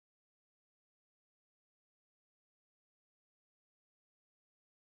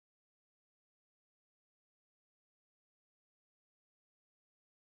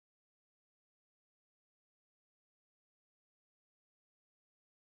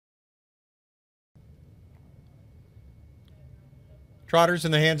Trotters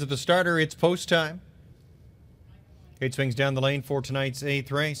in the hands of the starter. It's post time. 8 swings down the lane for tonight's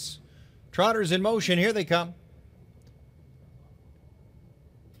 8th race. Trotters in motion. Here they come.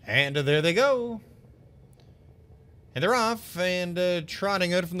 And there they go. And they're off and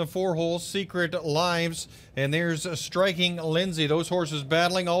trotting out from the 4 holes, Secret Lives. And there's Striking Lindsay. Those horses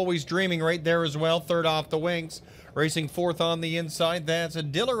battling, Always Dreaming right there as well. 3rd off the wings. Racing 4th on the inside. That's a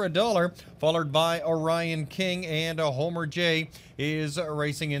 $1, followed by Orion King. And a Homer J is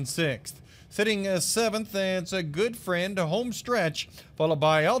racing in 6th. Sitting 7th, that's a Good Friend, a Home Stretch, followed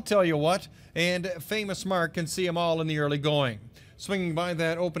by I'll Tell You What, and Famous Mark. Can see them all in the early going. Swinging by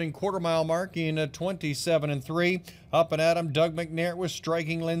that opening quarter-mile mark in 27-3. Up and at 'em, Doug McNair with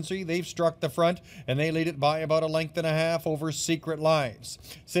Striking Lindsay. They've struck the front, and they lead it by about 1.5 lengths over Secret Lives.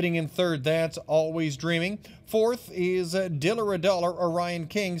 Sitting in 3rd, that's Always Dreaming. 4th is $1, Orion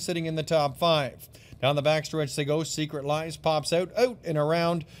King, sitting in the top 5. Down the backstretch they go. Secret Lives pops out and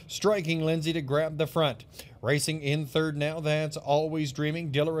around. Striking Lindsay to grab the front. Racing in 3rd now, that's Always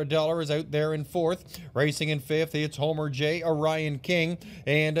Dreaming. $1 is out there in 4th. Racing in 5th, it's Homer J, Orion King,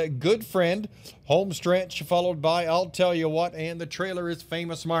 and Good Friend. Home Stretch, followed by I'll Tell You What, and the trailer is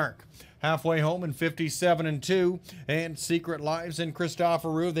Famous Mark. Halfway home in 57-2, and Secret Lives and Christopher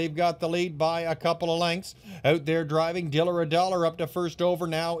Rue, they've got the lead by a couple of lengths. Out there driving, $1 up to first over,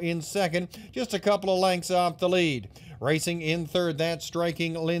 now in 2nd, just a couple of lengths off the lead. Racing in 3rd, that's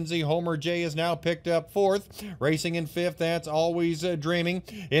Striking Lindsay. Homer J is now picked up 4th. Racing in 5th, that's Always Dreaming.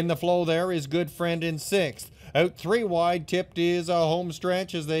 In the flow there is Good Friend in 6th. Out 3 wide, tipped is a Home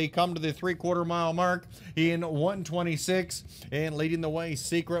Stretch as they come to the 3/4 mile mark in 1:26. And leading the way,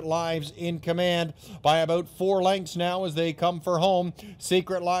 Secret Lives in command by about 4 lengths now as they come for home.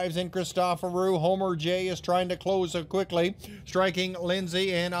 Secret Lives and Christopher Rue. Homer J is trying to close quickly. Striking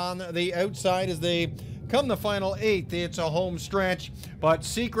Lindsay, and on the outside as they come the final 8th, it's a Home Stretch, but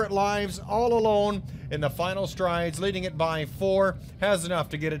Secret Lives all alone in the final strides, leading it by 4, has enough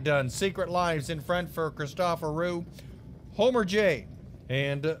to get it done. Secret Lives in front for Christopher Rue, Homer J,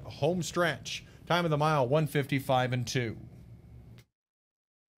 and Home Stretch. Time of the mile, 1:55-2.